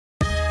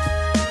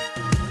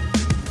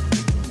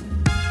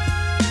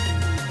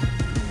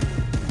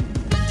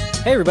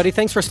Hey, everybody.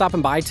 Thanks for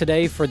stopping by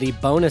today for the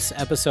bonus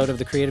episode of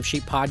the Creative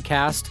Sheep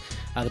Podcast.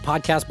 The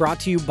podcast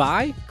brought to you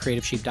by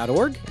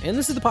creativesheep.org. And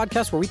this is the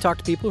podcast where we talk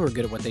to people who are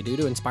good at what they do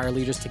to inspire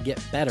leaders to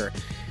get better.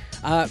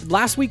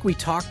 Last week, we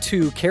talked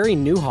to Carey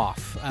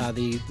Nieuwhof,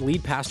 the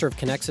lead pastor of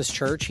Connexus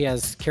Church. He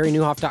has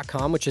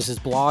CareyNieuwhof.com, which is his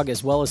blog,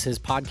 as well as his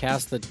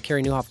podcast, the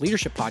Carey Nieuwhof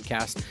Leadership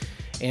Podcast.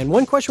 And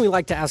one question we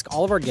like to ask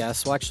all of our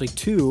guests, well, actually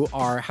two,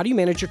 are how do you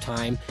manage your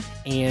time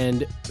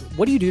and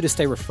what do you do to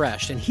stay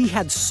refreshed? And he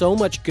had so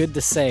much good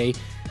to say,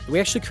 we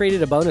actually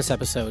created a bonus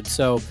episode.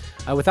 So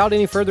without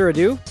any further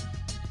ado,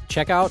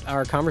 check out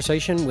our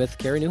conversation with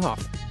Carey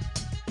Nieuwhof.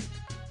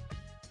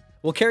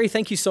 Well, Carey,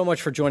 thank you so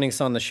much for joining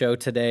us on the show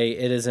today.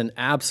 It is an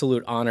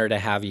absolute honor to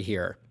have you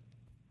here.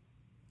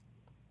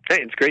 Hey,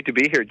 it's great to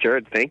be here,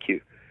 Jared. Thank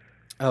you.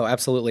 Oh,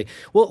 absolutely.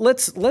 Well,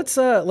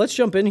 let's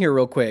jump in here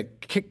real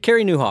quick.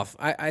 Carey Nieuwhof,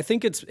 I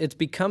think it's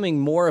becoming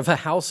more of a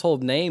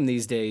household name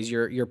these days.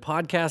 Your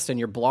podcast and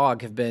your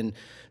blog have been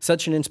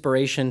such an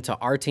inspiration to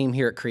our team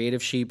here at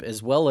Creative Sheep,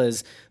 as well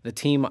as the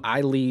team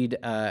I lead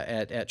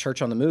at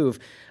Church on the Move.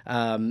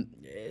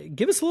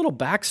 Give us a little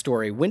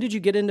backstory. When did you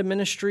get into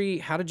ministry?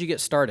 How did you get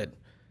started?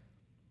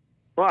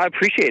 Well, I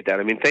appreciate that.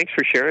 I mean, thanks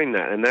for sharing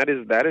that. And that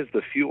is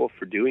the fuel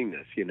for doing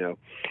this,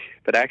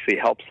 that actually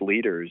helps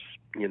leaders,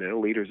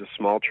 leaders of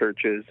small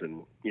churches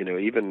and,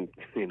 even,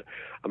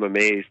 I'm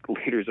amazed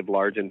leaders of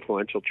large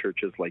influential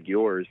churches like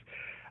yours.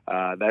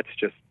 That's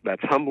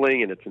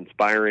humbling and it's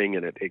inspiring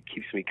and it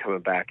keeps me coming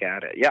back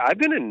at it. Yeah, I've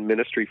been in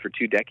ministry for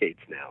 2 decades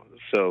now.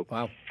 So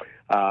wow.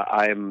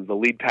 I am the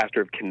lead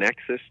pastor of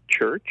Connexus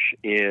Church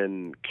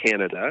in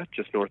Canada,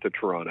 just north of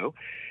Toronto.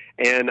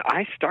 And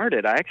I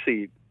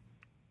actually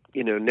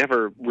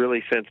never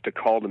really sensed a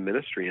call to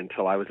ministry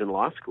until I was in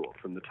law school.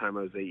 From the time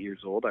I was 8 years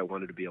old, I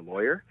wanted to be a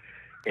lawyer.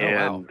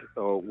 And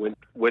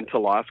went to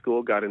law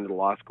school, got into the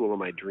law school of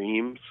my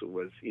dreams,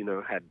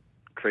 had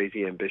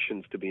crazy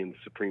ambitions to be in the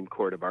Supreme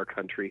Court of our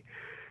country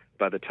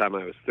by the time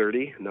I was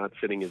 30, not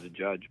sitting as a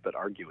judge, but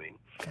arguing.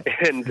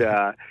 And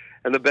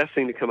the best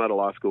thing to come out of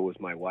law school was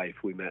my wife.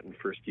 We met in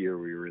first year.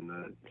 We were in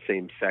the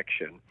same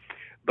section.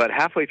 But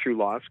halfway through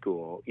law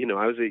school,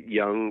 I was a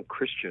young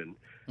Christian,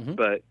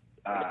 but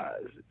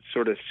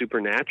sort of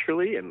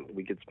supernaturally, and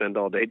we could spend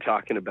all day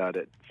talking about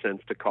it,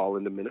 sensed a call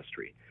into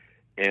ministry.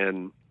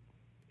 And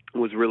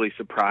was really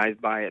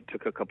surprised by it.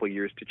 Took a couple of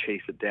years to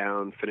chase it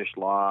down, finished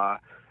law,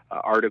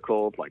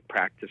 articled,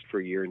 practiced for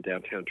a year in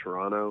downtown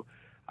Toronto,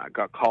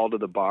 got called to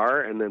the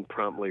bar, and then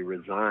promptly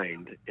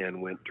resigned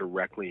and went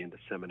directly into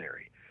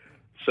seminary.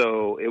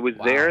 So it was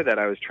there that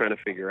I was trying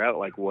to figure out,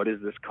 what is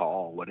this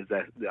call? What is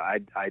that?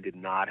 I did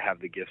not have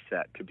the gift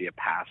set to be a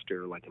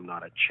pastor. I'm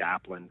not a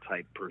chaplain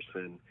type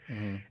person.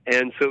 Mm-hmm.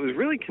 And so it was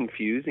really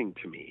confusing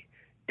to me.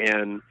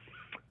 And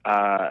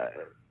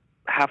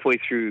halfway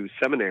through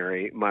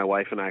seminary, my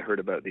wife and I heard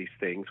about these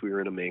things. We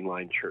were in a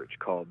mainline church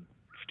called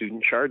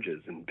Student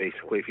Charges. And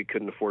basically, if you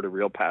couldn't afford a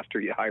real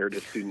pastor, you hired a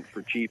student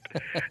for cheap.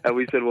 And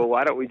we said, well,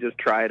 why don't we just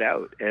try it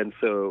out? And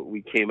so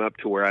we came up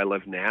to where I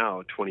live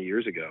now 20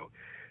 years ago,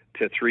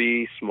 to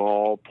 3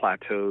 small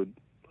plateaued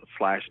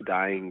 /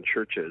 dying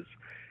churches.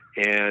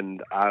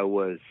 And I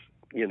was,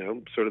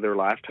 sort of their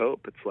last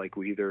hope. It's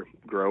we either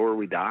grow or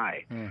we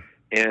die. Mm.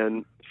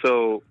 And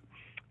so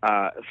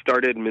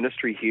started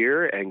ministry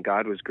here, and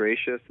God was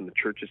gracious, and the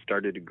churches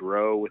started to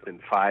grow.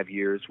 Within 5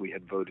 years, we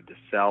had voted to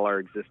sell our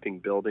existing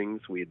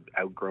buildings. We had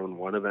outgrown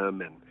one of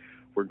them, and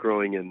we're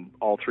growing in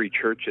all 3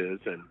 churches,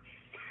 and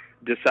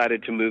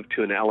decided to move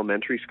to an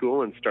elementary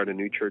school and start a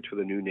new church with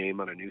a new name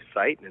on a new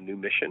site and a new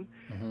mission,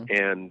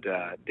 and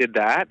did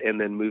that, and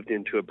then moved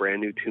into a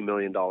brand new $2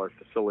 million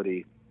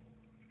facility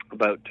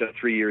about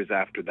 3 years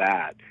after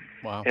that.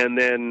 Wow. And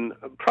then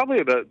probably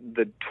about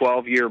the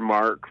 12-year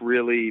mark,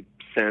 really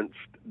sensed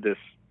this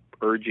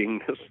urging,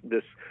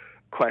 this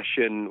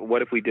question,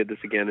 what if we did this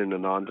again in a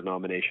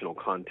non-denominational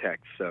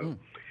context? So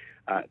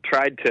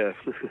tried to,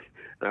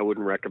 and I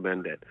wouldn't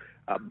recommend it,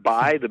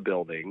 buy the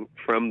building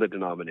from the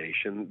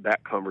denomination.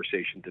 That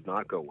conversation did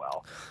not go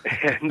well.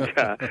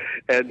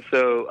 And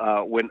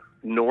so went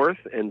north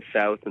and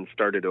south and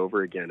started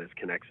over again as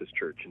Connexus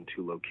Church in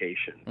 2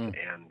 locations.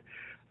 And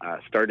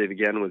started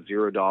again with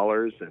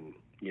 $0. And,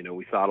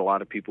 we thought a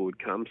lot of people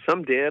would come.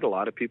 Some did. A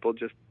lot of people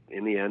just,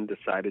 in the end,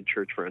 decided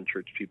church for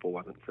unchurched people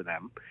wasn't for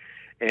them.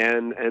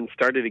 And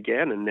started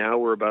again. And now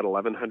we're about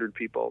 1,100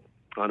 people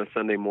on a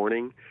Sunday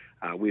morning.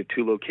 We have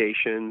 2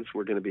 locations.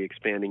 We're going to be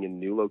expanding in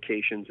new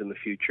locations in the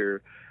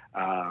future.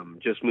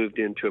 Just moved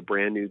into a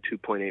brand new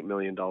 $2.8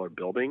 million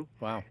building.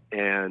 Wow.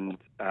 And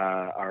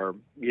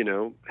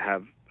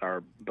have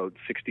about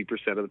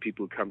 60% of the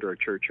people who come to our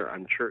church are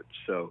unchurched.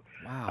 So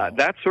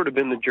that's sort of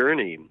been the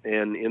journey.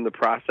 And in the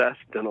process,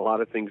 done a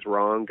lot of things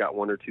wrong, got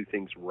 1 or 2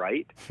 things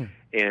right,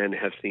 and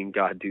have seen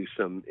God do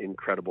some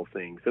incredible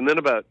things. And then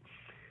about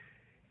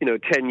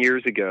 10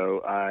 years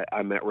ago,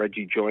 I met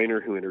Reggie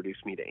Joyner, who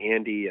introduced me to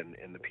Andy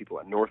and the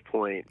people at North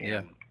Point.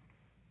 And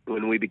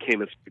when we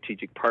became a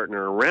strategic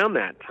partner around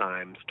that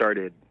time,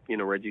 started,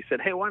 Reggie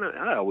said, hey, why not?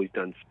 I'd always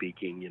done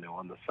speaking,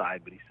 on the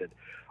side, but he said,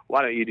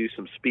 why don't you do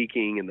some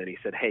speaking? And then he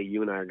said, hey,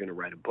 you and I are going to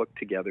write a book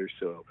together.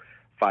 So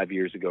 5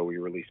 years ago, we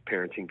released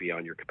Parenting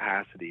Beyond Your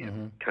Capacity,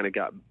 and kind of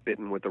got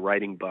bitten with the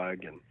writing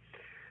bug, and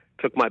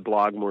took my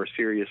blog more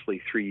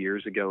seriously 3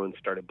 years ago and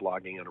started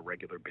blogging on a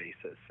regular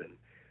basis. And,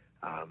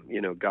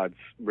 God's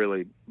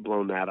really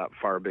blown that up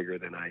far bigger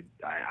than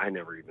I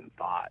never even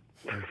thought.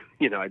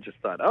 I just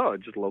thought,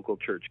 just a local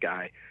church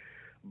guy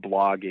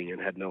blogging,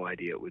 and had no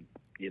idea it would,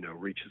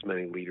 reach as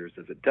many leaders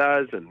as it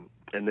does. And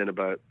then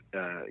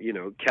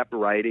kept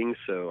writing.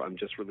 So I'm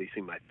just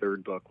releasing my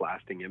third book,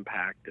 Lasting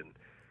Impact, and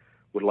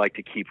would like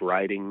to keep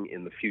writing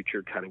in the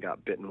future. Kind of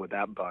got bitten with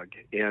that bug.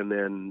 And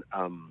then,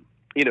 a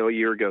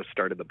year ago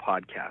started the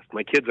podcast.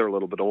 My kids are a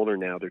little bit older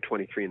now. They're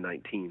 23 and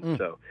 19.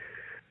 So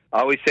I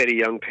always say to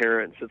young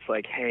parents, it's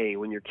like, hey,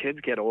 when your kids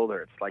get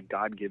older, it's like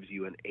God gives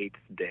you an 8th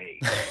day.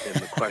 And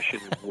the question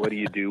is, what do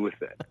you do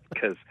with it?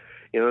 Because,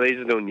 they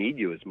just don't need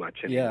you as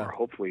much anymore. Yeah.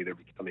 Hopefully they're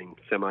becoming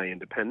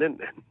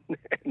semi-independent,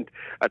 and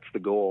that's the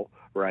goal,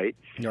 right?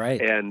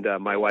 Right. And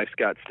my wife's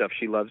got stuff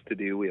she loves to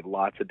do. We have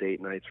lots of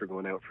date nights. We're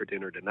going out for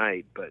dinner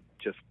tonight. But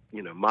just,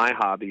 my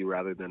hobby,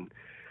 rather than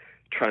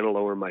trying to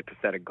lower my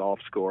pathetic golf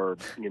score,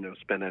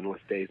 spend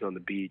endless days on the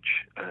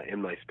beach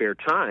in my spare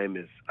time,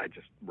 is I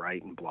just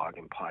write and blog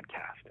and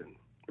podcast, and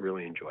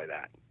really enjoy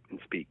that and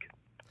speak.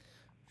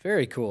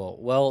 Very cool.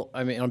 Well,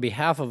 I mean, on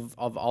behalf of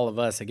all of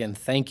us, again,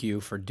 thank you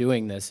for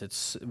doing this.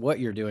 It's what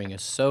you're doing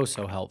is so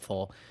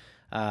helpful.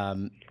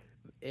 And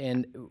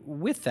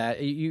with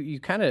that, you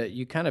kind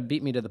of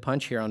beat me to the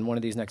punch here on one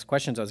of these next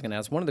questions I was going to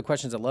ask. One of the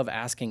questions I love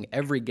asking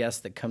every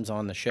guest that comes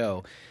on the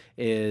show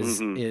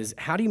is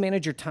how do you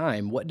manage your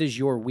time? What does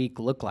your week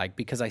look like?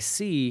 Because I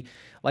see,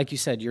 like you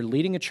said, you're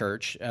leading a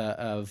church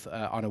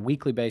on a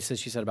weekly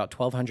basis. You said about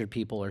 1,200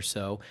 people or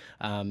so.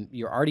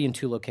 You're already in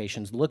 2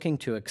 locations, looking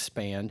to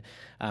expand.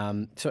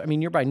 So, I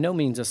mean, you're by no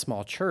means a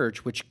small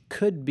church, which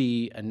could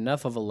be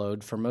enough of a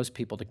load for most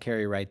people to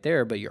carry right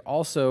there. But you're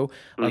also,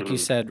 like you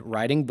said,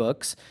 writing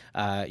books.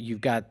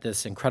 You've got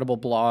this incredible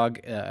blog,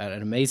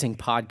 an amazing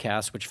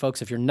podcast, which,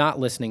 folks, if you're not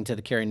listening to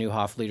the Carey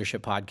Nieuwhof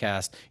Leadership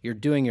Podcast, you're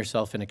doing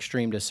yourself an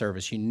extreme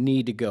disservice. You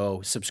need to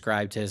go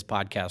subscribe to his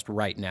podcast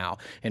right now.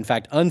 In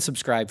fact,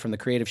 unsubscribe from the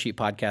Creative Sheep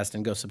Podcast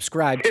and go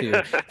subscribe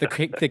to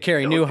the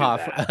Carey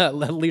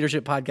Nieuwhof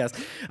Leadership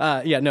Podcast.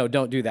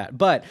 Don't do that.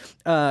 But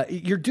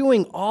you're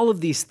doing all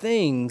of these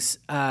things,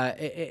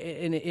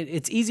 and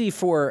it's easy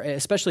for,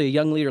 especially a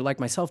young leader like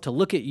myself, to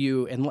look at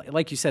you, and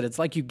like you said, it's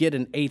like you get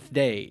an 8th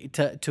day.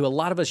 To a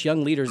lot of us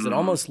young leaders, it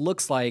almost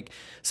looks like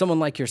someone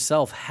like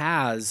yourself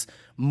has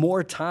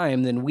more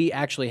time than we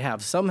actually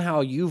have.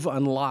 Somehow you've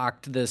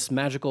unlocked this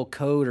magical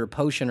code or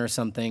potion or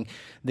something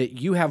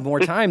that you have more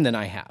time than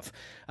I have,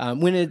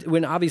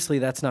 when obviously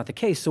that's not the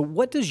case. So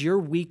what does your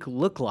week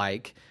look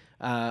like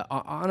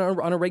on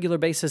a regular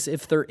basis,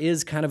 if there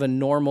is kind of a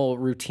normal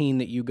routine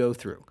that you go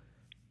through?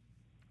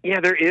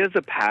 Yeah, there is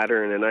a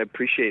pattern, and I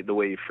appreciate the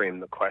way you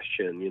framed the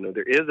question.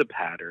 There is a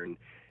pattern,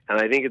 and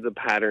I think it's a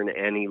pattern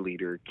any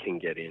leader can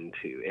get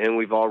into. And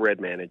we've all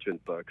read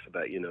management books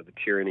about, the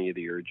tyranny of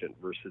the urgent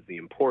versus the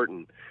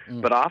important.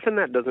 But often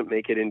that doesn't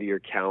make it into your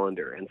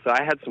calendar. And so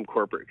I had some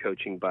corporate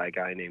coaching by a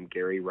guy named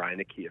Gary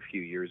Reineke a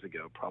few years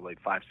ago, probably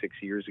 5-6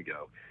 years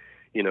ago,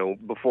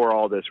 before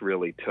all this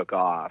really took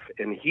off.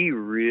 And he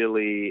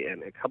really,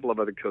 and a couple of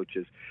other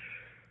coaches,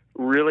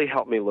 really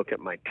helped me look at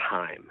my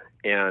time.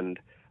 And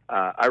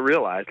I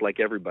realized, like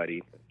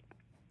everybody,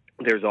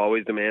 there's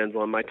always demands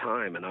on my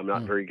time, and I'm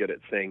not very good at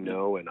saying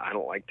no, and I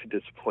don't like to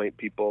disappoint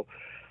people.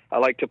 I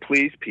like to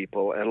please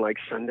people, and like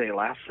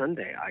last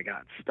Sunday, I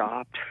got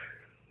stopped.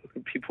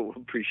 People will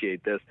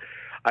appreciate this.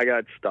 I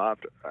got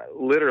stopped.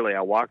 Literally,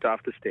 I walked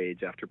off the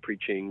stage after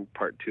preaching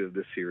part 2 of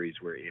the series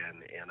we're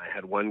in, and I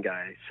had one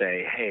guy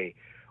say, hey,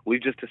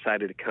 we've just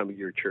decided to come to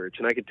your church.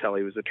 And I could tell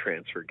he was a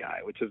transfer guy,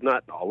 which is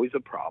not always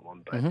a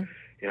problem, but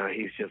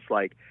he's just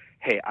like,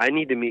 hey, I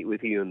need to meet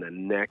with you in the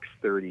next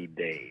 30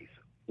 days.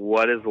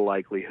 What is the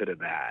likelihood of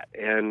that?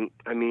 And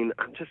I mean,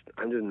 I'm just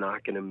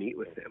not going to meet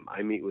with them.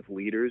 I meet with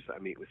leaders. I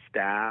meet with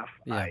staff.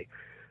 Yeah.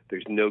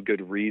 There's no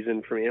good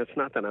reason for me. It's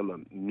not that I'm a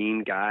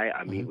mean guy.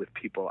 I meet with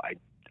people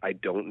I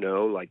don't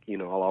know. Like,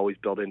 I'll always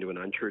build into an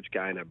unchurched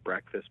guy and have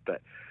breakfast,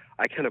 but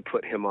I kind of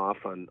put him off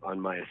on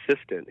my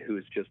assistant, who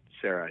is just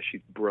Sarah.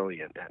 She's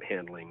brilliant at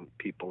handling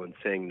people and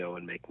saying no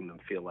and making them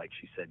feel like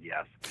she said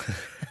yes.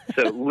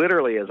 So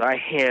literally, as I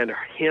hand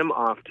him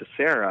off to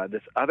Sarah,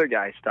 this other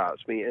guy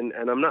stops me, and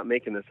I'm not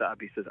making this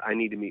up. He says, I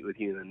need to meet with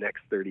you in the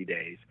next 30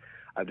 days.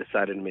 I've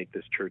decided to make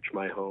this church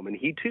my home. And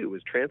he, too,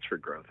 was transfer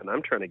growth, and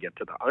I'm trying to get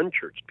to the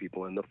unchurched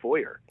people in the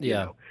foyer.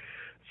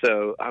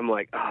 So I'm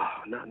like,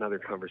 not another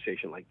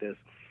conversation like this.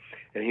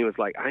 And he was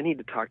like, I need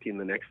to talk to you in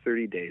the next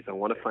 30 days. I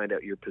want to find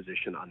out your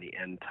position on the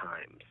end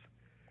times.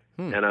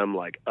 And I'm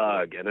like,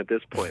 ugh. And at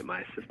this point,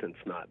 my assistant's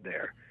not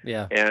there.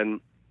 Yeah.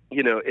 And,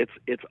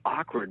 it's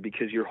awkward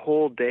because your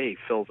whole day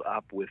fills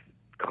up with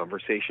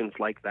conversations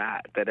like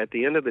that at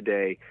the end of the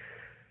day,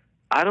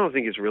 I don't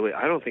think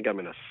I'm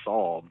going to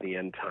solve the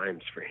end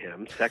times for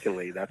him.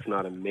 Secondly, that's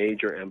not a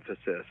major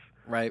emphasis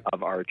Right.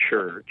 of our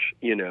church,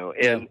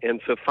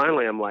 and so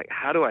finally I'm like,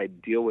 how do I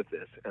deal with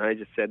this? And I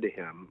just said to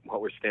him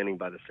while we're standing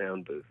by the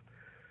sound booth,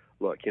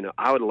 look,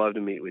 I would love to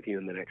meet with you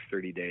in the next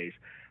 30 days.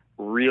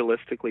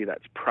 Realistically,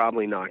 that's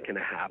probably not going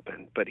to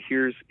happen, but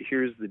here's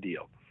the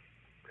deal.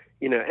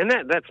 And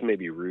that's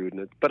maybe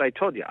rude, but I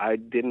told you I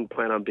didn't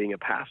plan on being a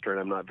pastor,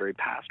 and I'm not very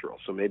pastoral,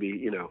 so maybe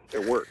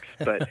it works.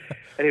 But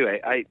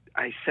anyway,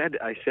 I said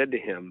to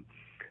him,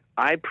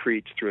 I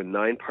preached through a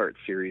 9-part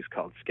series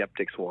called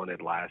Skeptics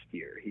Wanted last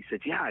year. He said,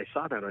 yeah, I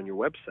saw that on your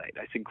website.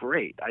 I said,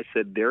 great. I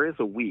said, there is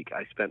a week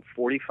I spent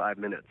 45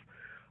 minutes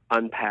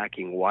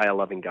unpacking why a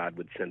loving God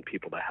would send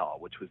people to hell,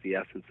 which was the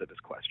essence of his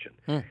question.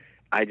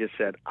 I just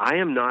said, I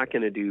am not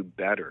going to do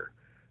better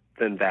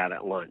than that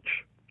at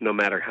lunch, no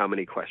matter how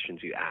many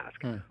questions you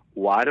ask.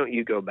 Why don't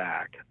you go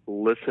back,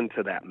 listen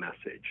to that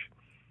message,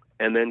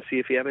 and then see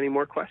if you have any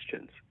more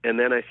questions? And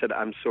then I said,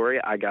 I'm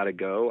sorry, I got to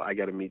go. I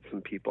got to meet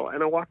some people.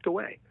 And I walked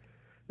away.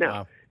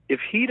 Now,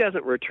 if he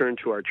doesn't return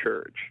to our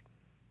church,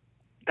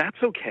 that's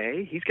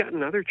okay. He's got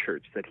another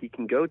church that he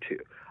can go to.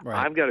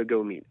 Right. I've got to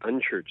go meet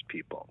unchurched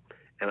people,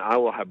 and I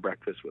will have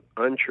breakfast with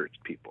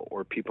unchurched people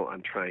or people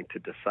I'm trying to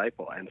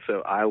disciple. And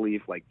so I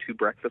leave like 2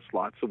 breakfast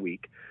slots a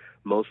week.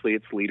 Mostly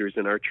it's leaders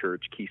in our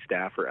church, key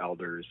staff or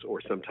elders,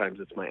 or sometimes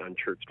it's my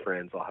unchurched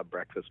friends I'll have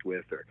breakfast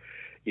with, or,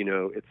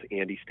 it's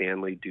Andy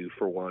Stanley, do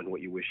for one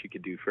what you wish you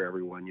could do for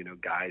everyone.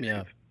 Guys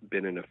who've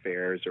been in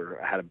affairs or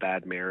had a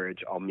bad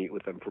marriage, I'll meet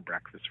with them for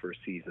breakfast for a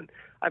season.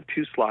 I have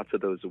 2 slots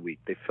of those a week.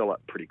 They fill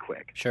up pretty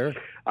quick. Sure.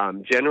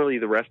 Generally,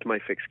 the rest of my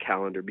fixed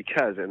calendar,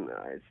 because, and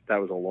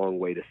that was a long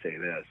way to say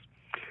this,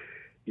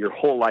 your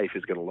whole life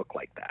is going to look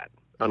like that.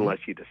 Unless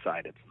you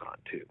decide it's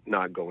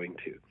not going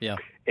to. Yeah.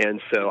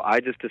 And so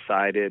I just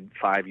decided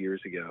 5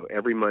 years ago,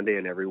 every Monday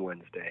and every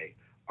Wednesday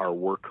are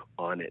work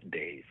on it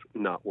days,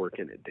 not work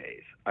in it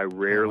days. I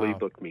rarely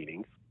book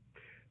meetings,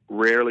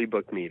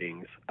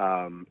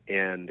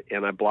 and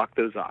I block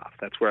those off.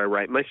 That's where I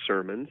write my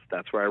sermons.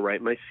 That's where I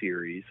write my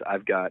series.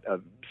 I've got a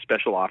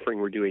special offering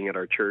we're doing at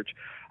our church.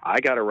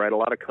 I got to write a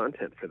lot of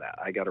content for that.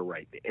 I got to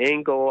write the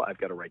angle. I've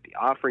got to write the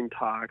offering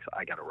talks.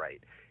 I got to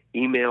write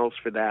emails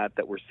for that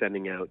we're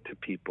sending out to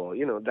people.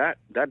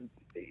 That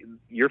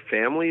your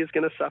family is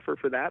going to suffer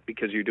for that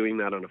because you're doing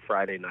that on a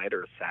Friday night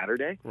or a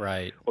Saturday.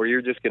 Right. Or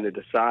you're just going to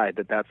decide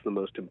that that's the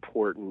most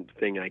important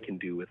thing I can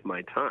do with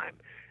my time.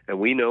 And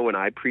we know when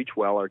I preach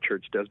well, our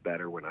church does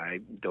better. When I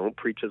don't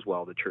preach as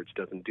well, the church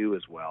doesn't do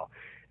as well.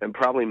 And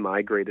probably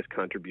my greatest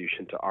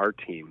contribution to our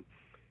team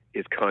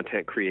is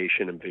content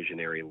creation and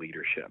visionary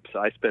leadership. So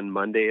I spend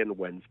Monday and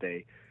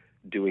Wednesday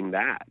doing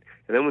that.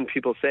 And then when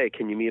people say,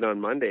 can you meet on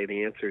Monday?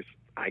 The answer is,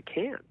 I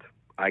can't.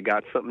 I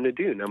got something to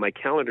do. Now, my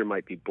calendar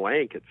might be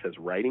blank. It says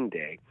writing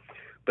day.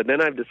 But then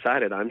I've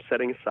decided I'm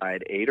setting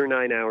aside 8 or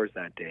 9 hours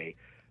that day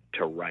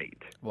to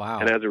write. Wow.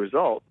 And as a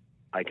result,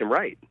 I can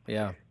write.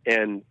 Yeah.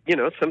 And,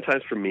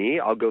 sometimes for me,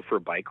 I'll go for a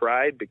bike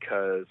ride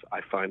because I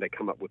find I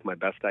come up with my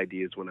best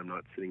ideas when I'm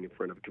not sitting in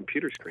front of a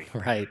computer screen.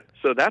 Right.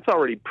 So that's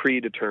already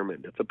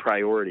predetermined. It's a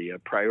priority. A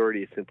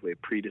priority is simply a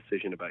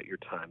pre-decision about your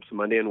time. So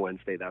Monday and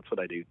Wednesday, that's what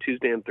I do.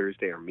 Tuesday and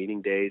Thursday are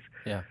meeting days.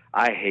 Yeah.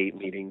 I hate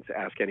meetings.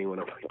 Ask anyone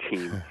on my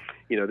team.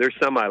 There's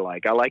some I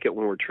like. I like it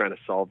when we're trying to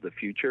solve the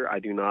future. I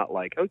do not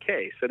like,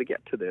 okay, so to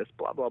get to this,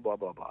 blah, blah, blah,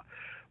 blah, blah.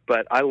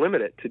 But I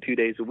limit it to 2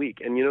 days a week.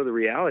 And, the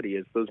reality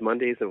is those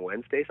Mondays and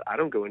Wednesdays, I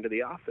don't go into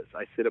the office.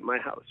 I sit at my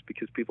house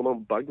because people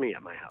don't bug me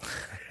at my house.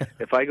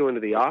 If I go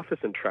into the office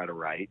and try to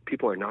write,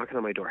 people are knocking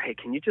on my door. Hey,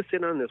 can you just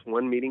sit on this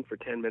one meeting for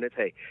 10 minutes?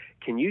 Hey,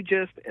 can you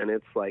just? And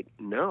it's like,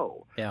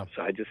 no. Yeah.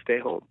 So I just stay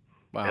home.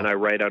 Wow. And I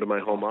write out of my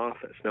home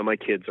office. Now, my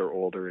kids are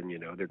older and,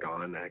 they're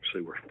gone.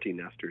 Actually, we're empty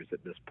nesters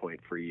at this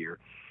point for a year.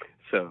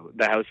 So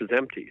the house is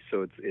empty.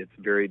 So it's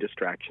very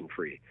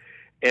distraction-free.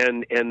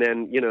 And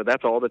then,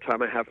 that's all the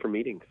time I have for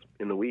meetings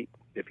in the week.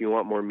 If you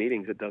want more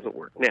meetings, it doesn't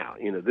work. Now,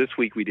 this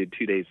week we did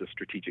 2 days of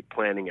strategic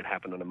planning. It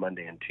happened on a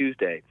Monday and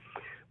Tuesday.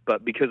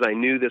 But because I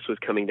knew this was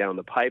coming down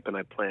the pipe and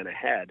I plan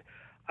ahead,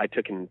 I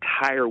took an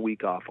entire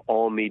week off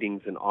all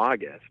meetings in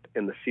August.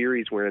 And the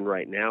series we're in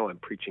right now, I'm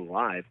preaching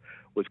live,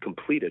 was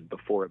completed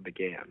before it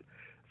began.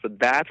 So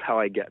that's how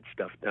I get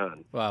stuff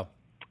done. Wow.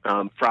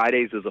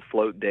 Fridays is a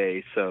float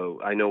day, so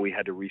I know we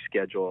had to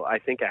reschedule. I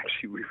think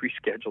actually we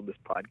rescheduled this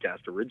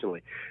podcast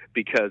originally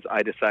because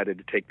I decided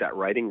to take that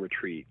writing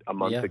retreat a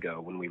month ago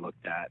when we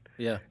looked at,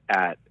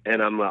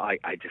 and I'm like,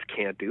 I just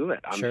can't do it.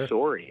 I'm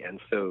sorry. And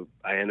so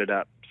I ended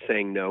up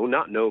saying no,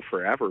 not no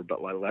forever,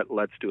 but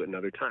let's do it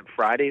another time.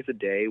 Friday's a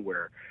day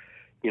where,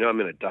 I'm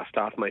going to dust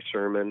off my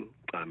sermon.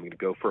 I'm going to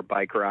go for a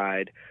bike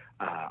ride.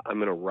 I'm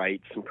going to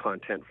write some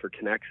content for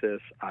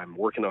Connexus. I'm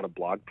working on a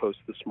blog post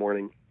this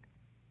morning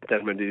that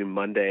I'm going to do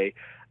Monday.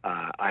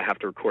 I have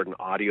to record an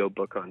audio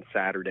book on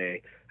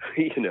Saturday,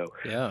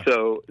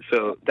 So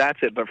that's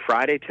it. But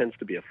Friday tends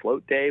to be a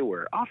float day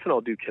where often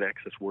I'll do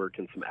Connexus work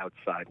and some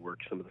outside work,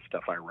 some of the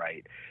stuff I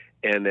write.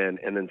 and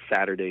then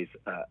Saturday's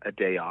a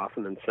day off,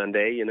 and then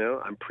Sunday,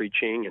 I'm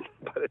preaching, and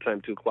by the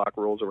time 2:00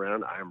 rolls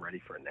around, I'm ready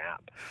for a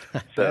nap.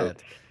 So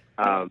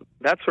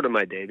that's sort of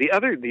my day. The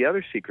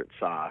other secret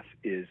sauce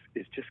is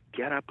just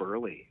get up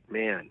early,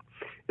 man.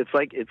 It's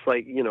like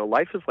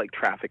life is like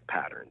traffic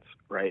patterns,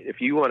 right?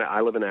 If you want to,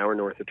 I live an hour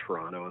north of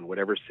Toronto, and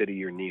whatever city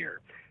you're near,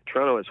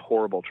 Toronto has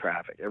horrible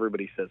traffic.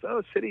 Everybody says,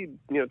 "Oh, city,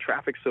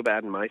 traffic's so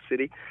bad in my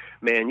city."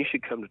 Man, you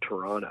should come to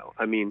Toronto.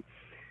 I mean,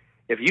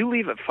 if you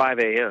leave at 5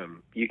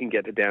 a.m., you can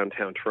get to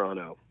downtown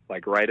Toronto,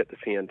 like right at the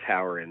CN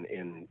Tower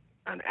in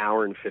an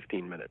hour and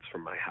 15 minutes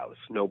from my house,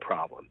 no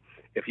problem.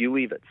 If you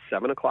leave at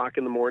 7 o'clock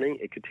in the morning,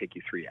 it could take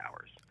you 3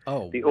 hours.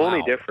 Oh, the wow.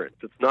 only difference,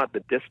 it's not the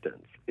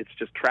distance, it's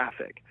just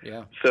traffic.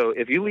 Yeah. So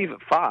if you leave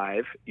at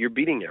 5, you're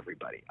beating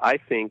everybody. I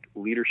think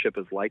leadership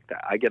is like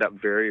that. I get up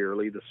very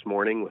early this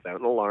morning without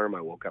an alarm.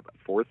 I woke up at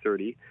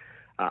 4:30.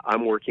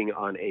 I'm working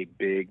on a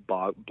big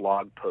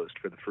blog post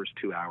for the first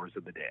 2 hours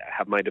of the day. I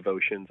have my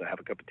devotions. I have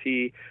a cup of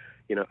tea.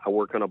 I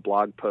work on a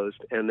blog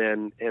post, and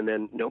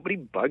then nobody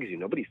bugs you.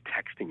 Nobody's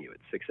texting you at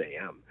 6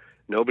 a.m.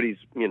 Nobody's,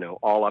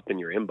 all up in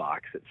your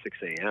inbox at 6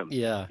 a.m.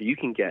 Yeah. You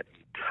can get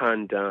a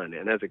ton done.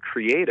 And as a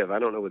creative, I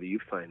don't know whether you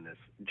find this,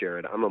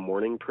 Jared, I'm a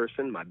morning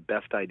person. My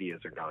best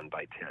ideas are gone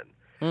by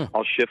 10.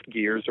 I'll shift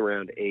gears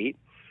around 8,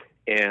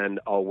 and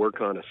I'll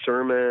work on a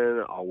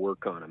sermon. I'll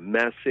work on a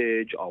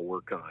message. I'll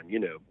work on,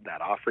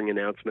 that offering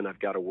announcement I've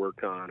got to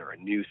work on, or a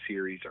new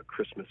series or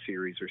Christmas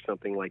series or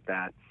something like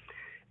that.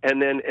 And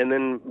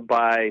then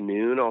by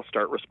noon, I'll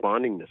start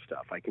responding to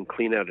stuff. I can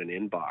clean out an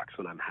inbox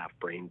when I'm half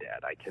brain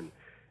dead. I can,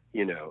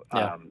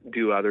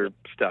 do other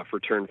stuff,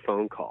 return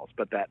phone calls.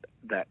 But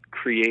that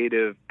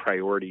creative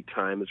priority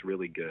time is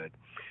really good.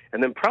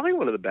 And then probably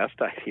one of the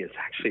best ideas,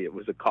 actually, it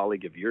was a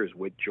colleague of yours,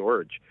 Whit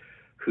George,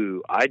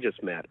 who I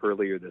just met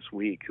earlier this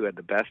week, who had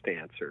the best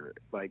answer.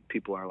 Like,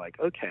 people are like,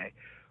 okay,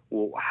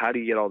 well, how do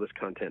you get all this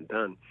content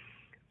done?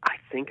 I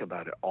think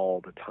about it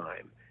all the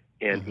time,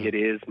 and it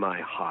is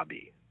my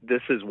hobby.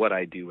 This is what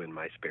I do in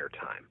my spare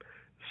time.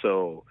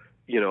 So,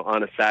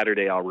 on a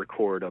Saturday, I'll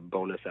record a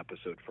bonus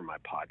episode for my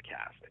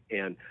podcast,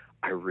 and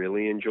I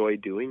really enjoy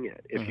doing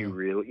it. If you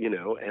really,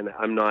 and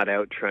I'm not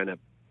out trying to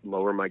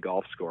lower my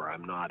golf score.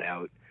 I'm not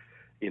out,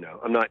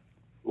 I'm not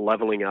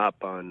leveling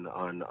up on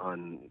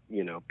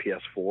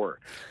PS4.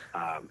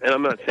 And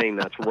I'm not saying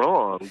that's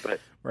wrong, but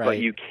right. But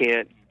you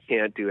can't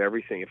do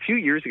everything. A few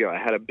years ago, I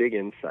had a big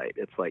insight.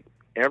 It's like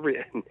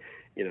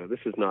this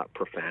is not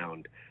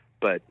profound,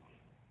 but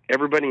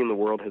everybody in the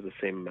world has the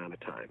same amount of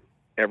time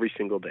every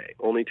single day.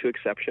 Only 2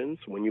 exceptions: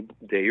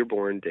 day you're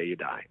born, day you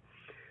die.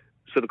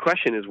 So the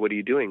question is, what are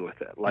you doing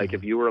with it? Like,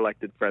 if you were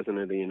elected president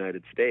of the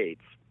United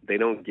States, they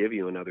don't give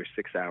you another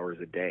 6 hours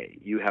a day.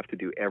 You have to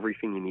do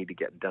everything you need to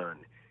get done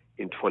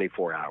in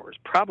 24 hours,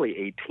 probably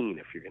 18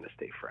 if you're going to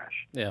stay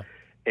fresh. Yeah.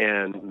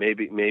 And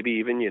maybe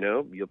even,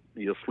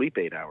 you'll sleep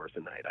 8 hours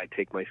a night. I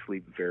take my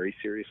sleep very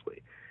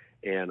seriously,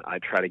 and I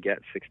try to get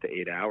 6 to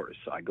 8 hours.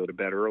 So I go to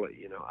bed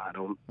early. I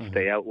don't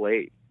stay out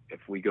late.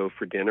 If we go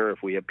for dinner,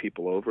 if we have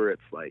people over,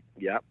 it's like,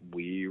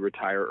 we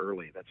retire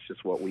early. That's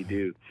just what we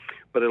do.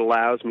 But it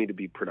allows me to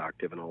be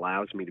productive and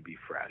allows me to be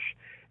fresh.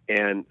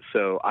 And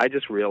so I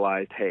just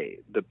realized, hey,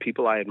 the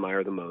people I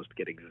admire the most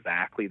get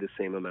exactly the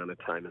same amount of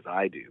time as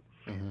I do.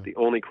 The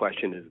only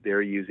question is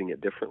they're using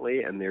it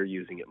differently, and they're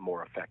using it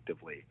more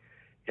effectively.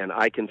 And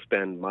I can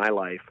spend my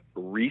life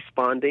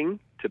responding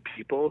to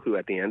people who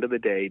at the end of the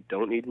day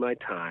don't need my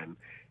time,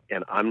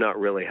 and I'm not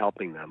really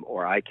helping them.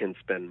 Or I can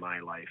spend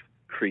my life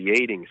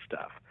creating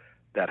stuff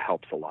that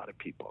helps a lot of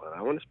people. And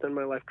I want to spend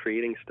my life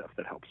creating stuff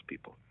that helps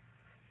people.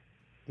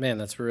 Man,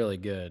 that's really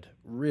good.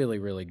 Really,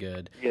 really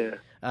good. Yeah.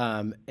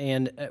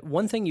 And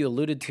one thing you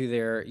alluded to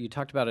there, you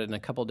talked about it in a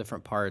couple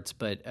different parts,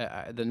 but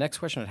the next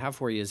question I'd have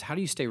for you is, how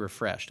do you stay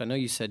refreshed? I know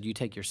you said you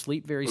take your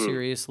sleep very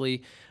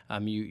seriously.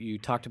 You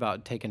talked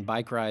about taking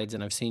bike rides,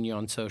 and I've seen you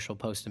on social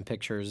posting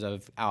pictures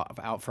of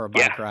out for a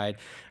bike ride.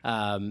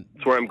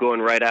 That's where I'm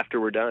going right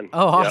after we're done.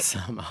 Oh,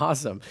 awesome. Yep.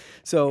 Awesome.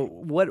 So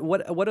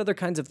what other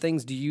kinds of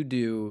things do you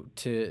do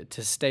to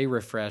stay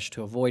refreshed,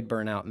 to avoid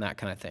burnout and that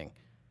kind of thing?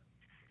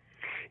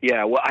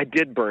 Yeah, well, I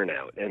did burn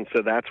out, and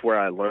so that's where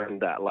I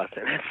learned that lesson.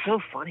 And it's so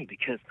funny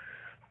because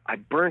I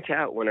burnt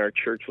out when our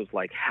church was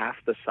like half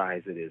the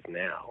size it is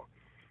now,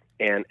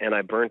 and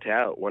I burnt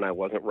out when I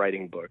wasn't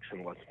writing books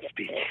and wasn't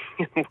speaking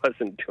and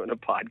wasn't doing a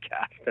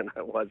podcast, and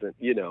I wasn't,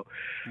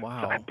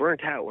 Wow. So I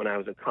burnt out when I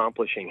was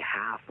accomplishing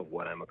half of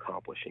what I'm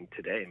accomplishing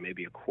today,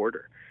 maybe a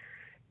quarter.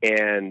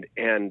 And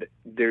I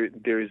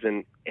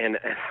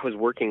was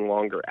working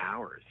longer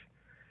hours,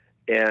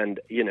 and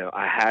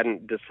I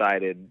hadn't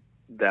decided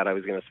that I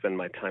was going to spend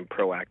my time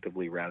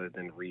proactively rather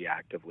than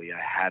reactively. I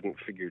hadn't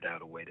figured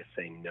out a way to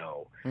say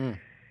no.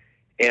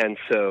 And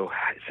so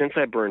since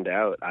I burned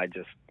out, I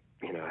just,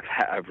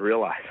 I've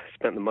realized I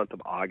spent the month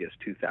of August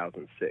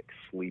 2006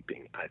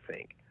 sleeping, I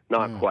think.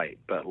 Not quite,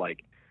 but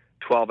like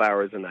 12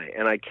 hours a night.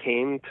 And I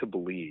came to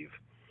believe,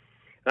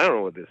 I don't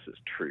know if this is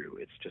true,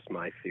 it's just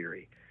my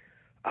theory,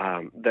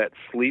 that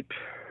sleep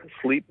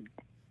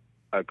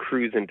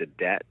accrues into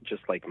debt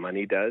just like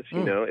money does.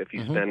 You know, if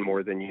you spend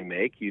more than you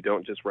make, you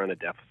don't just run a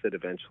deficit.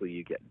 Eventually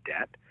you get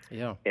debt.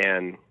 Yeah.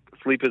 And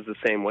sleep is the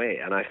same way.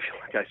 And I feel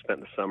like I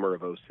spent the summer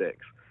of '06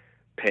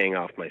 paying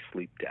off my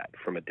sleep debt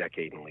from a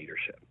decade in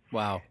leadership.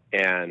 Wow.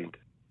 And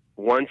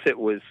once it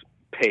was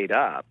paid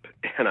up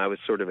and I was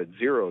sort of at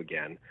zero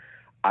again,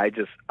 I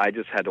just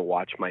had to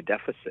watch my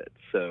deficit.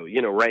 So,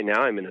 you know, right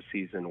now I'm in a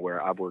season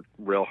where I've worked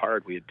real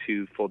hard. We had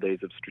 2 full days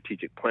of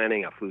strategic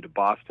planning. I flew to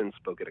Boston,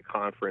 spoke at a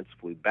conference,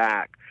 flew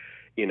back.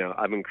 You know,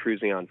 I've been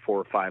cruising on 4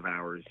 or 5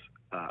 hours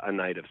a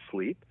night of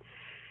sleep.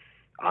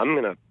 I'm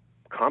going to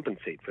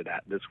compensate for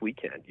that this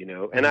weekend, you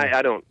know. And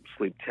I don't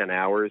sleep 10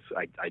 hours.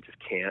 I just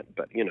can't.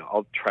 But, you know,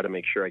 I'll try to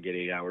make sure I get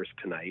 8 hours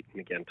tonight and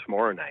again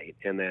tomorrow night.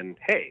 And then,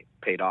 hey,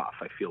 paid off.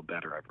 I feel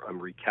better. I'm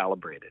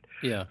recalibrated.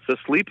 Yeah. So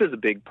sleep is a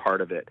big part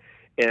of it.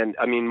 And,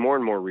 I mean, more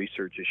and more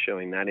research is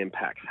showing that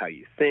impacts how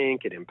you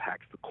think. It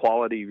impacts the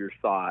quality of your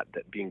thought,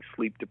 that being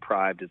sleep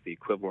deprived is the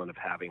equivalent of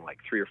having like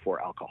 3 or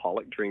 4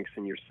 alcoholic drinks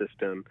in your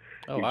system.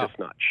 You're just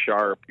not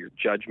sharp. Your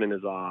judgment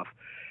is off.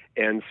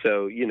 And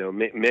so, you know,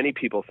 many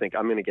people think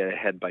I'm going to get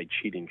ahead by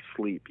cheating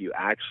sleep. You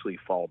actually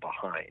fall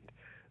behind.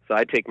 So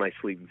I take my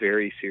sleep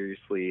very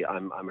seriously.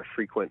 I'm a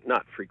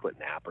not frequent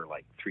napper,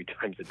 like 3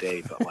 times a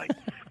day, but like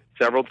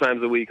several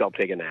times a week I'll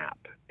take a nap.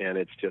 And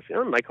it's just, you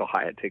know, Michael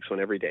Hyatt takes one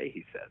every day,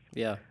 he says.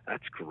 Yeah.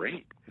 That's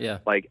great. Yeah.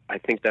 Like, I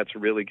think that's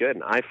really good.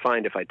 And I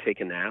find if I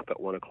take a nap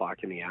at 1 o'clock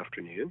in the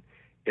afternoon,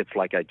 it's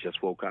like I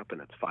just woke up and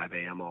it's 5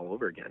 a.m. all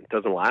over again. It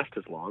doesn't last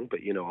as long,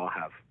 but, you know, I'll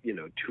have, you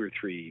know, 2 or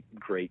 3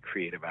 great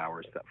creative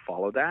hours that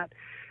follow that.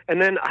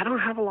 And then I don't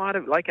have a lot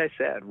of, like I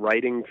said,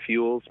 writing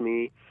fuels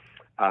me.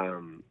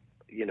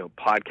 You know,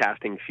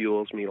 podcasting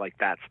fuels me. Like,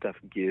 that stuff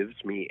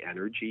gives me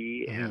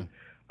energy. And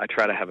I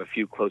try to have a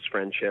few close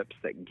friendships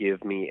that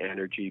give me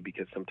energy,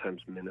 because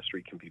sometimes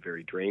ministry can be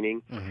very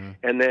draining.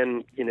 And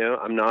then, you know,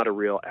 I'm not a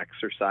real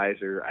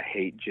exerciser. I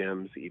hate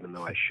gyms, even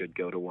though I should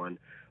go to one.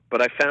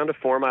 But I found a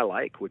form I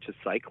like, which is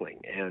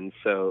cycling. And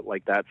so,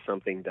 like, that's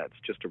something that's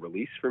just a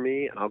release for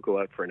me. And I'll go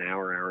out for an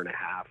hour, hour and a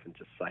half and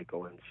just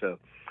cycle. And so,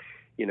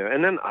 you know,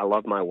 and then I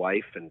love my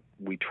wife, and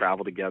we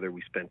travel together.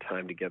 We spend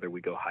time together.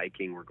 We go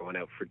hiking. We're going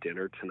out for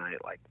dinner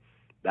tonight. Like,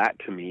 that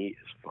to me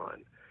is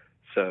fun.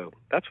 So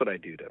that's what I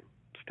do to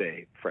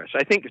stay fresh.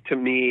 I think to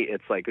me,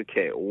 it's like,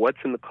 okay, what's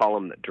in the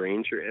column that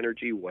drains your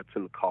energy? What's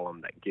in the column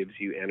that gives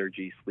you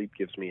energy? Sleep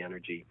gives me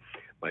energy.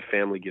 My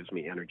family gives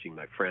me energy.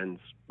 My friends,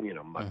 you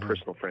know, my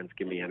personal friends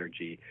give me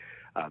energy.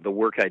 The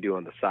work I do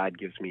on the side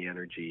gives me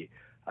energy.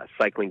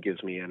 Cycling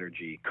gives me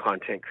energy.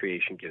 Content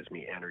creation gives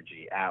me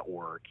energy at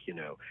work, you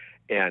know.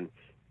 And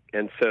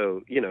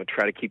so, you know,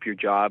 try to keep your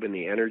job in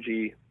the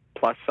energy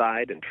plus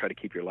side and try to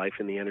keep your life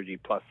in the energy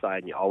plus side.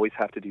 And you always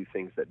have to do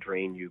things that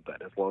drain you,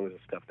 but as long as the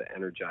stuff that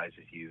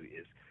energizes you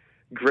is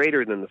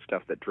greater than the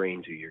stuff that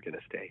drains you, you're going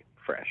to stay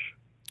fresh.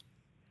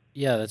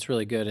 Yeah, that's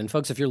really good. And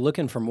folks, if you're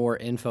looking for more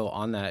info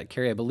on that,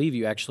 Carey, I believe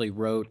you actually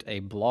wrote a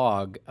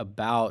blog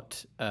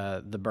about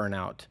the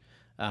burnout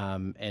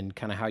and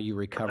kind of how you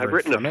recovered from it. I've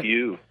written a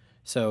few.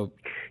 So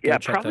yeah,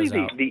 check probably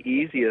those out. the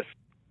easiest.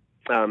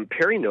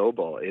 Perry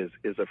Noble is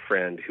a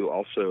friend who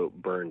also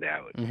burned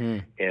out.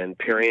 And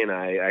Perry and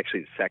I,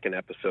 actually the second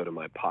episode of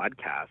my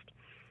podcast,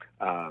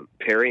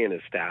 Perry and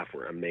his staff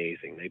were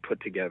amazing. They put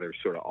together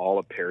sort of all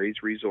of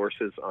Perry's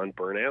resources on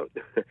burnout.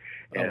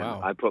 And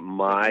I put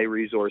my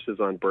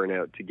resources on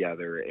burnout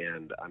together.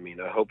 And I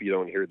mean, I hope you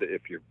don't hear that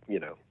if you're, you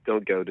know,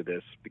 don't go to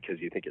this because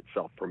you think it's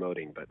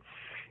self-promoting. But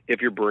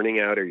if you're burning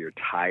out or you're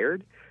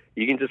tired,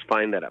 you can just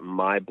find that at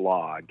my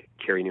blog,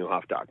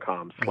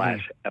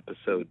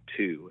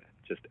 CareyNewhoff.com/episode2,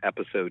 just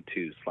episode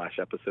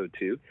 2/episode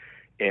 2.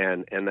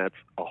 And that's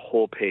a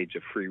whole page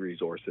of free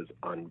resources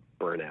on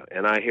burnout.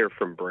 And I hear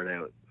from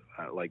burnout,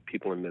 like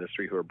people in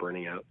ministry who are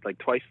burning out like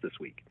twice this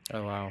week.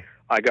 Oh, wow.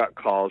 I got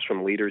calls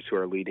from leaders who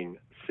are leading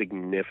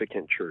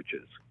significant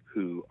churches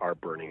who are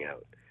burning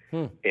out.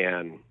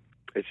 And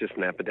it's just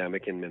an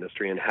epidemic in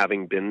ministry. And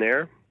having been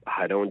there,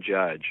 I don't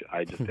judge.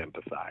 I just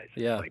empathize.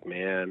 Yeah. Like,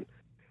 man,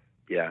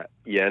 yeah,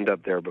 you end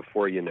up there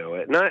before you know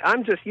it. And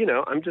I'm just, you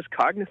know, I'm just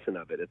cognizant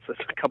of it. It's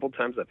just a couple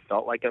times I've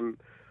felt like I'm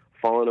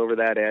falling over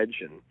that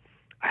edge, and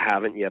I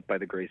haven't yet by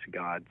the grace of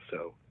God.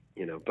 So,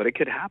 you know, but it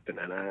could happen.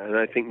 And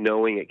I think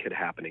knowing it could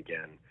happen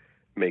again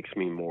makes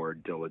me more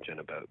diligent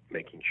about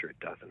making sure it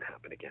doesn't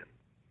happen again.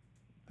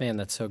 Man,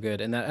 that's so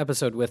good. And that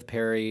episode with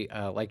Perry,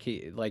 like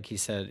he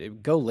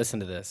said, go listen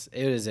to this.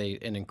 It is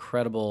an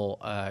incredible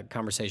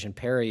conversation.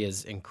 Perry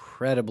is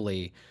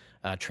incredibly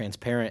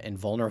transparent and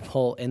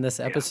vulnerable in this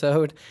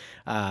episode.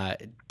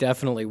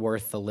 Definitely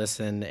worth the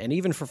listen. And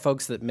even for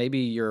folks that maybe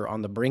you're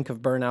on the brink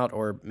of burnout,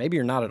 or maybe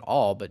you're not at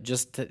all, but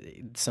just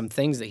some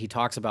things that he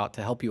talks about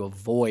to help you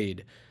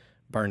avoid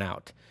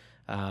burnout,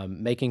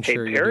 making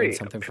sure you're doing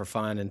something for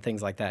fun and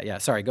things like that. Yeah,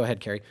 sorry, go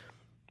ahead, Carey.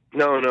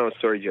 No,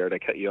 sorry, Jared, I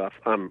cut you off.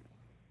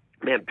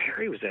 Man,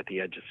 Perry was at the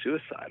edge of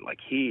suicide. Like,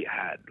 he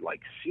had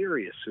like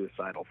serious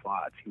suicidal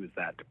thoughts. He was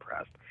that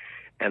depressed.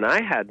 And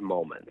I had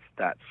moments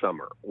that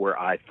summer where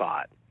I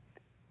thought,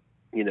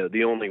 you know,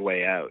 the only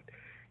way out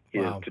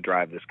is to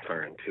drive this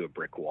car into a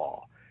brick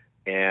wall.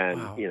 And,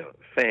 Wow.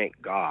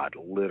 thank God,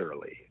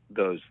 literally,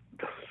 those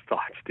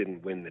thoughts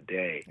didn't win the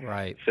day.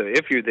 Right. So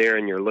if you're there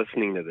and you're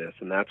listening to this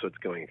and that's what's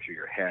going through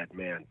your head,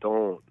 man,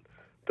 don't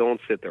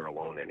sit there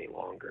alone any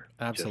longer.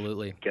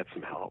 Absolutely. Just get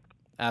some help.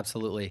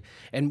 Absolutely.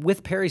 And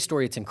with Perry's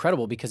story, it's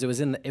incredible because it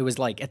was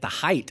like at the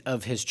height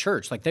of his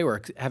church. Like they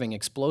were having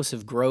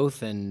explosive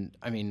growth. And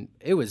I mean,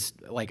 it was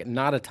like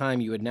not a time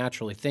you would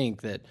naturally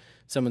think that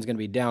someone's going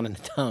to be down in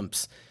the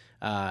dumps.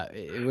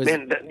 It was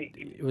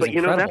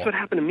incredible. That's what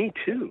happened to me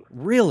too.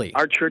 Really?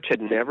 Our church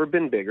had never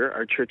been bigger.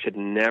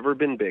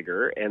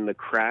 And the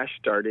crash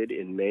started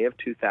in May of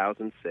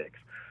 2006.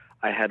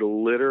 I had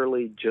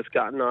literally just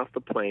gotten off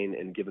the plane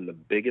and given the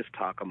biggest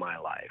talk of my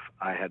life.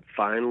 I had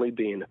finally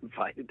been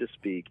invited to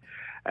speak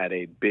at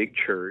a big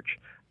church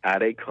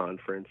at a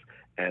conference,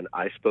 and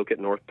I spoke at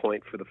North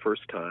Point for the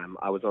first time.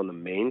 I was on the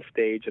main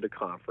stage at a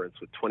conference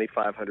with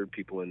 2,500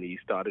 people in the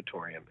East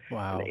Auditorium.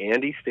 Wow. And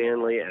Andy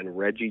Stanley and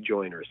Reggie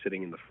Joyner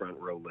sitting in the front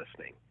row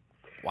listening.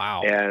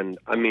 Wow. And,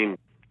 I mean,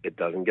 it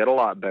doesn't get a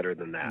lot better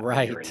than that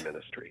when you're in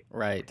ministry.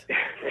 Right.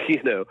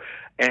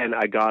 And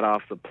I got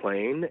off the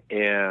plane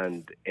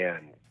and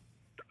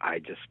I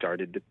just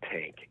started to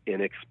tank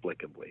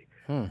inexplicably.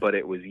 But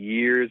it was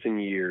years and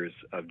years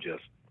of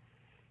just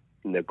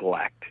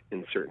neglect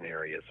in certain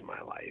areas of my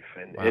life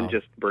and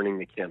just burning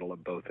the candle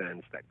at both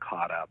ends that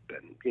caught up.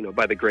 And,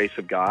 by the grace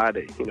of God,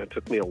 it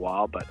took me a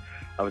while, but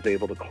I was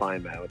able to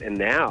climb out. And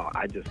now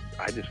I just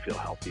feel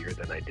healthier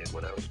than I did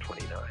when I was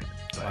 29.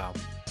 Wow.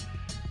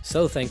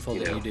 So thankful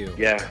that you do.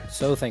 Yeah.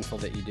 So thankful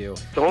that you do.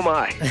 So am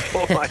I.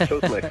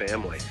 So's my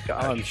family.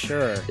 Gosh. I'm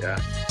sure. Yeah.